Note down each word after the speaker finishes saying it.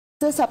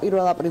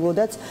საპირველ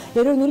აპრილოდაც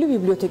ეროვნული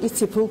ბიბლიოთეკის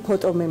ციფრულ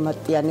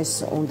ფოტომემატიანეს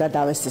უნდა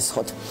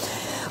დავესწროთ.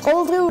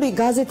 ყოველდღიური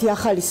გაზეთი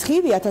ახალი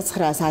სხივი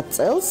 1910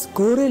 წელს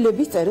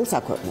გორელების წერილს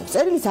აქვეყნებს.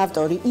 წერილის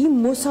ავტორი იმ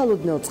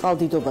მოსალოდნელ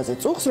წყალდიდობაზე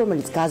წუხს,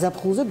 რომელიც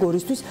გაზაფხულზე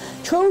გორისთვის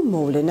ჩვეულ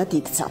მოვლენად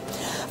იქცა.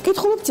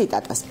 ვკითხულობ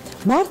ციტატას.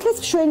 მართლაც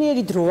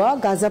მშვენიერი დროა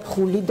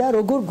გაზაფხული და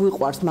როგორ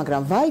გვიყვარს,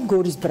 მაგრამ ვაი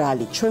გორის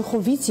ბრალი, ჩვენ ხო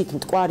ვიცით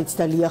მტკვარიც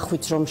და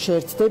ლიახვიც რომ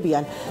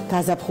შეერთდებიან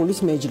გაზაფხულის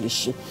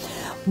მეჯლისში.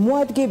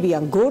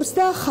 მოადგებიან გორს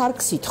და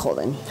ხარკს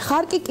ითხოვენ.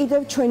 ხარკი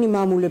კიდევ ჩვენი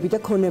მამულები და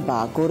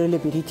ქონებაა,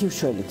 გორელები რითი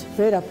ვშველით,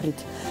 ვერაფრით.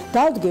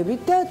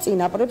 დავდგებით და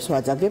წინაპრებს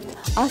ვაძაგებთ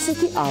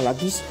ასეთი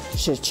ალაგის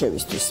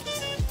შერჩევისთვის.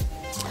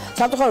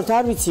 სამწუხაროდ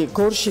არ ვიცი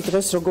გორში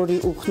დღეს როგორი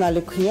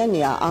უხნალე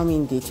ქვიანია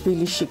ამინდი,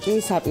 თბილისში კი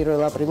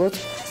საპირველ აპრილოდ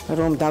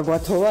რომ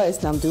დაგვათოვა ეს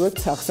ნამდვილად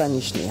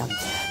აღსანიშნია.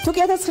 თუ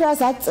კი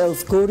 1910 წელს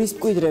გორის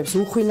მკვიდრებს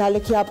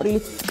უხვინალექი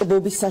აპრილით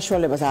ტკბობის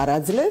საშუალებას არ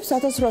აძლევს,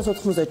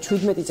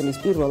 1897 წლის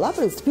 1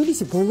 აპრილს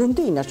თბილისი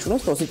ბოლომდე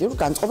ინარჩუნებს პოზიტიურ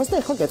განწყობას და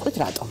ეხლა გეტყვით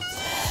რატომ.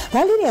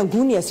 ვალერიან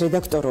გუნიას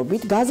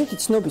რედაქტორობით გაზეთი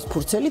ცნობის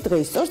ფურცელი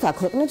დღეისწორს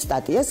აქვეყნებს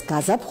სტატიას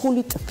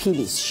გაზაფხული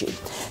თბილისში.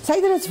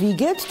 საიდანაც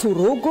ვიგებთ თუ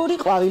როგორი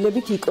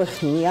ყვავილებით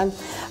იკვეხნიან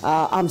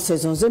ამ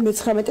სეზონზე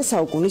მე-19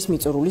 საუკუნის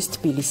მიწურულის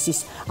თბილისის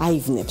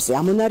აივნებზე.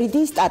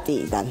 ამონარიდი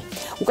სტატიიდან.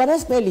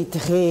 უკანასკნელი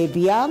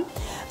დღეებია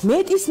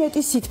მეტის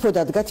სითბო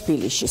დადგა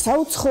თბილისში.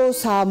 საუცხო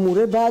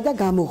საამურებაა და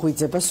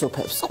გამოღვიძება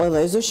სუფევს. ყველა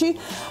ეზოში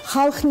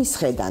ხალხნის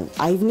ხედან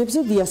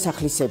აივნებზე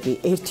დიასახლისები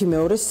ერთი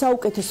მეორეს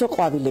საუკეთესო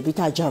ყვავილებით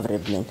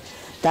აჯავრებდნენ.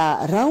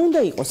 და რა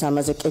უნდა იყოს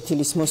ამაზე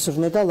კეთილის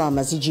მოსურნე და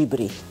ლამაზი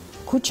ჯიბრი.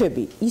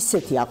 ქუჩები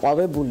ისეთი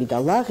აყვავებული და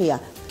ლაღია,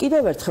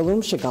 კიდევ ერთხელ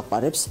რომ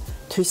შეგაყვარებს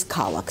თვის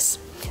ქალაქს.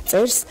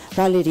 წერს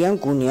ვალერიან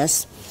გუნიას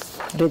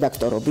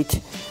რედაქტორობით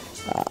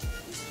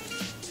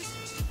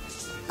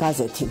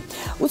გაზეთი.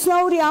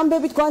 უცნაური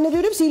ამბებით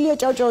გვანებიერებს ილია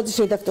ჭავჭავაძის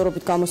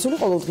რედაქტორობით გამოსული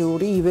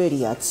ყოველდღიური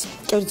ივერიაც.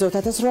 კერძოდ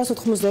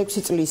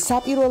 1886 წლის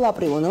საპირველ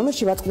აპრილო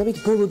ნომერში ვაწყდებით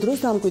ბოლო დროს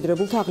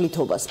დამკვიდრებულ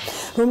თაღლითობას,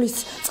 რომლის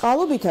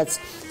წყალობითაც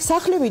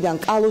სახლებიდან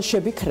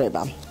კალოშები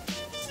ქრება.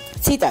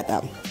 ციტატა.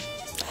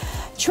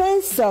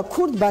 ჩვენს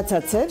ქურდ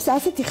ბაცაცებს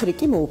ასეთი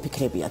ხრიკი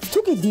მოუფიქრებიათ. თუ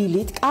კი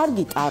დილით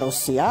კარგი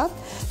ტაროსია,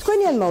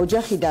 თქვენიანმა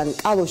ოჯახიდან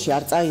კალოში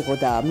არ წაიღო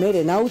და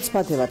მერე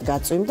ნაუცბადევად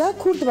გაწვიმდა,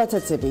 ქურდ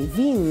ბაცაცები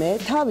ვინმე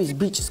თავის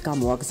ბიჭს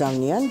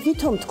გამოაგზავნიან,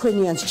 ვითომ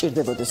თქვენიან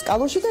სჭირდებოდეს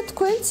კალოში და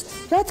თქვენც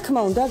რა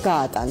თქმა უნდა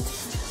გაატანთ.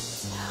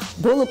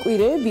 ბოლო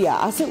კვირეებია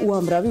ასე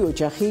უამრავი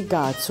ოჯახი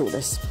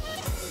გააცურეს.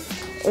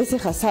 ეს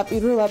ეხა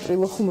საპირველ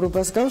აპრილო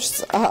ხუმრობას გავშ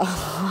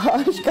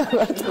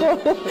აშკარად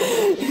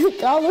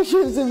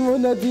კალოშებზე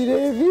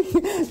მონადირეები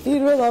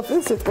 1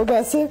 აპრილს ეთქობა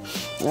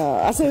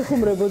ასე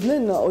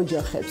ეხუმრებოდნენ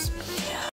ოჯახებს.